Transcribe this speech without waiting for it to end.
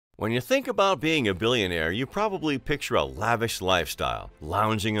When you think about being a billionaire, you probably picture a lavish lifestyle,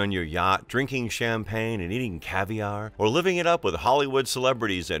 lounging on your yacht, drinking champagne and eating caviar, or living it up with Hollywood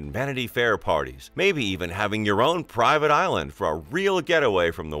celebrities and Vanity Fair parties, maybe even having your own private island for a real getaway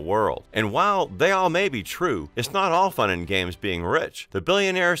from the world. And while they all may be true, it's not all fun and games being rich. The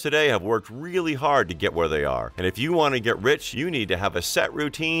billionaires today have worked really hard to get where they are, and if you want to get rich, you need to have a set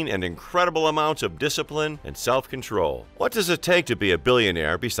routine and incredible amounts of discipline and self-control. What does it take to be a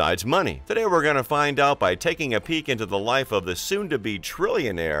billionaire besides money? Today we're going to find out by taking a peek into the life of the soon-to-be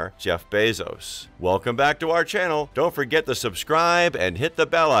trillionaire Jeff Bezos. Welcome back to our channel. Don't forget to subscribe and hit the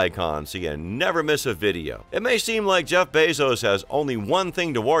bell icon so you never miss a video. It may seem like Jeff Bezos has only one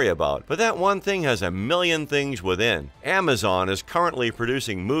thing to worry about, but that one thing has a million things within. Amazon is currently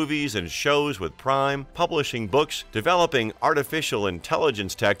producing movies and shows with Prime, publishing books, developing artificial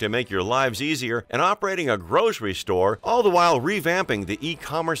intelligence tech to make your lives easier, and operating a grocery store, all the while revamping the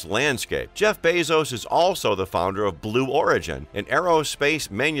e-commerce landscape. Jeff Bezos is also the founder of Blue Origin, an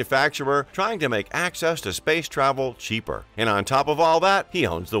aerospace manufacturer trying to make access to space travel cheaper. And on top of all that, he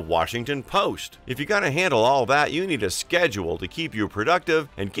owns the Washington Post. If you're going to handle all that, you need a schedule to keep you productive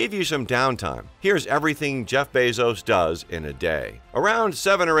and give you some downtime. Here's everything Jeff Bezos does in a day. Around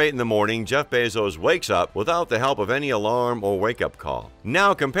 7 or 8 in the morning, Jeff Bezos wakes up without the help of any alarm or wake-up call.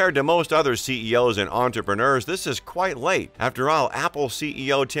 Now, compared to most other CEOs and entrepreneurs, this is quite late. After all, Apple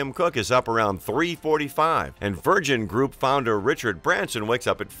CEO Tim Cook is up around 3:45, and Virgin Group founder Richard Branson wakes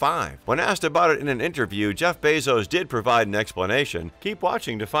up at 5. When asked about it in an interview, Jeff Bezos did provide an explanation. Keep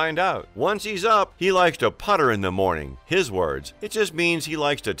watching to find out. Once he's up, he likes to putter in the morning. His words, it just means he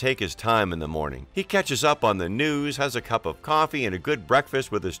likes to take his time in the morning. He catches up on the news, has a cup of coffee and a good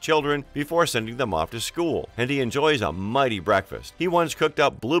breakfast with his children before sending them off to school, and he enjoys a mighty breakfast. He once cooked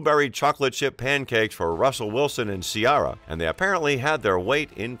up blueberry chocolate chip pancakes for Russell Wilson and Ciara, and they apparently had their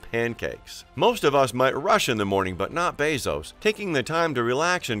weight in pancakes. Most of us might rush in the morning, but not Bezos. Taking the time to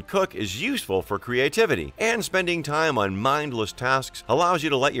relax and cook is useful for creativity, and spending time on mindless tasks allows you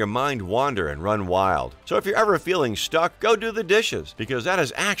to let your mind wander and run wild. So if you're ever feeling stuck, go do the dishes, because that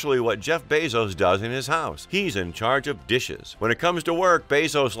is actually what Jeff Bezos does in his house. He's in charge of dishes. When it comes to work,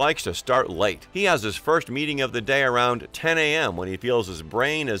 Bezos likes to start late. He has his first meeting of the day around 10 a.m. when he feels his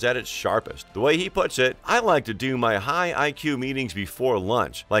brain is at its sharpest. The way he puts it, I like to do my high IQ meetings before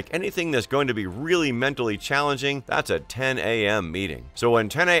lunch. Like anything that's going to be really mentally challenging, that's a 10 a.m. meeting. So when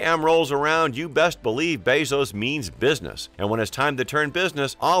 10 a.m. rolls around, you best believe Bezos means business. And when it's time to turn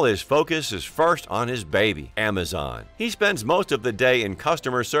business, all his focus is first on his baby, Amazon. He spends most of the day in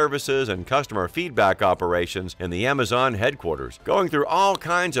customer services and customer feedback operations in the Amazon headquarters, going through all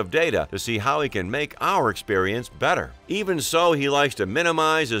kinds of data to see how he can make our experience better. Even so, he likes to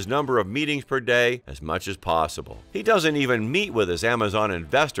minimize his number of meetings per day as much as possible. He doesn't even meet with his Amazon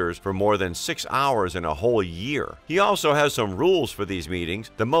investors for more than 6 hours in a whole year. He also has some rules for these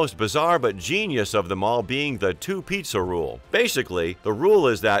meetings, the most bizarre but genius of them all being the 2 pizza rule. Basically, the rule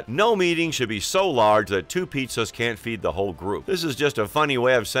is that no meeting should be so large that 2 pizzas can't feed the whole group. This is just a funny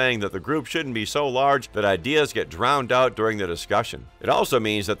way of saying that the group shouldn't be so large that ideas get drowned out during the discussion. It also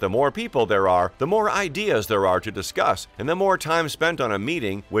means that the more people there are, the more ideas there are to discuss, and the more time spent on a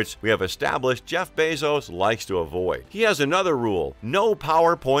meeting, which we have established Jeff Bezos likes to avoid. He has another rule: no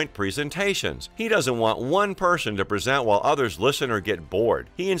PowerPoint presentations. He doesn't want one person to present while others listen or get bored.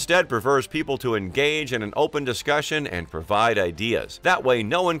 He instead prefers people to engage in an open discussion and provide ideas. That way,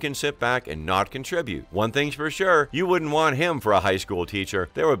 no one can sit back and not contribute. One thing's for sure, you wouldn't want him for a high school teacher.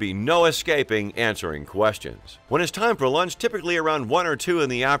 There would be no escaping answering questions. When it's time for lunch, typically around 1 or 2 in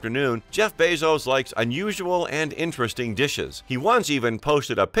the afternoon, Jeff Bezos likes unusual and interesting dishes. He once even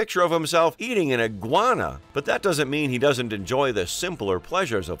posted a picture of himself eating an iguana. But that doesn't mean he doesn't enjoy the simpler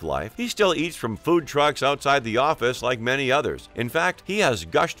pleasures of life. He still eats from food trucks outside the office like many others. In fact, he has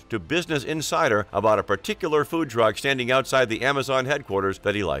gushed to Business Insider about a particular food truck standing outside the Amazon headquarters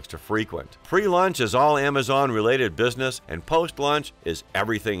that he likes to frequent. Pre-lunch is all Amazon-related business, and post-lunch is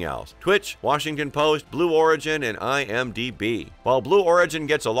everything else: Twitch, Washington Post, Blue Origin, and IMDb. While Blue Origin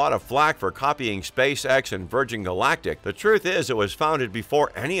gets a lot of flack for copying SpaceX and Virgin Galactic, the truth is it was founded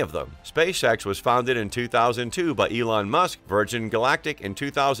before any of them. SpaceX was founded in 2002 by Elon Musk, Virgin Galactic in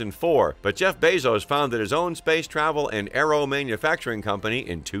 2004, but Jeff Bezos founded his own space travel and aero manufacturing company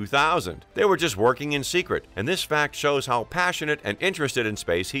in 2000. They were just working in secret, and this fact shows how passionate and interested in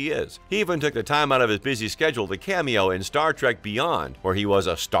space he is. He even took the time out of his busy schedule to cameo in Star Trek Beyond, where he was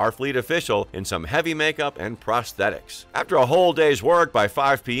a Starfleet official in some heavy makeup and prosthetics. After a whole day's work, by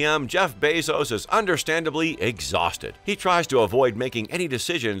 5 p.m., Jeff Bezos is understandably exhausted. He tries to avoid making any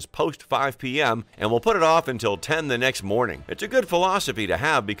decisions post 5 p.m. and will put it off until 10 the next morning. It's a good philosophy philosophy to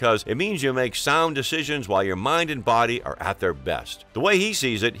have because it means you make sound decisions while your mind and body are at their best. The way he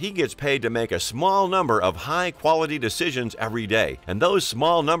sees it, he gets paid to make a small number of high-quality decisions every day, and those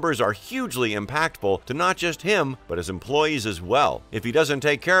small numbers are hugely impactful to not just him, but his employees as well. If he doesn't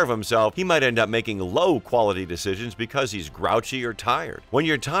take care of himself, he might end up making low-quality decisions because he's grouchy or tired. When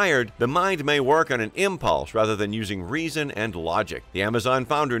you're tired, the mind may work on an impulse rather than using reason and logic. The Amazon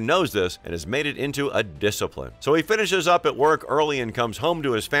founder knows this and has made it into a discipline. So he finishes up at work early and comes home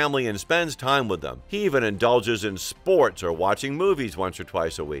to his family and spends time with them. He even indulges in sports or watching movies once or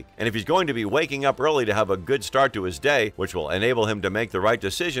twice a week. And if he's going to be waking up early to have a good start to his day, which will enable him to make the right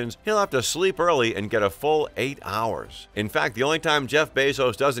decisions, he'll have to sleep early and get a full 8 hours. In fact, the only time Jeff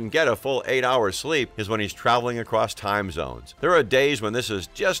Bezos doesn't get a full 8 hours sleep is when he's traveling across time zones. There are days when this is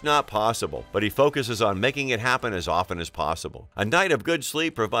just not possible, but he focuses on making it happen as often as possible. A night of good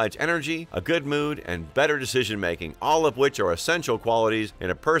sleep provides energy, a good mood, and better decision making, all of which are essential qualities in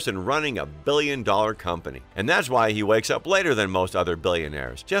a person running a billion-dollar company. And that's why he wakes up later than most other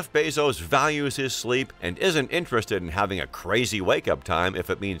billionaires. Jeff Bezos values his sleep and isn't interested in having a crazy wake-up time if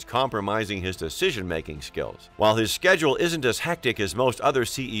it means compromising his decision-making skills. While his schedule isn't as hectic as most other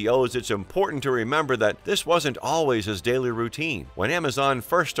CEOs, it's important to remember that this wasn't always his daily routine. When Amazon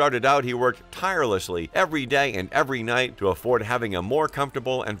first started out, he worked tirelessly every day and every night to afford having a more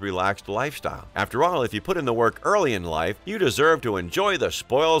comfortable and relaxed lifestyle. After all, if you put in the work early in life, you deserve to enjoy the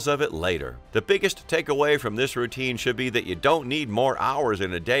spoils of it later. The biggest takeaway from this routine should be that you don't need more hours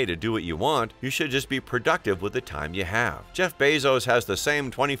in a day to do what you want. You should just be productive with the time you have. Jeff Bezos has the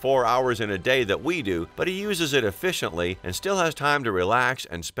same 24 hours in a day that we do, but he uses it efficiently and still has time to relax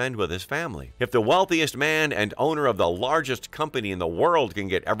and spend with his family. If the wealthiest man and owner of the largest company in the world can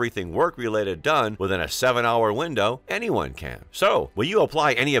get everything work-related done within a 7-hour window, anyone can. So, will you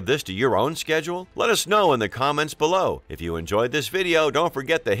apply any of this to your own schedule? Let us know in the comments below. If you enjoyed this video, don't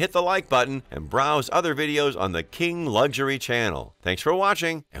forget to hit the like button and browse other videos on the King Luxury channel. Thanks for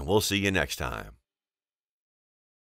watching, and we'll see you next time.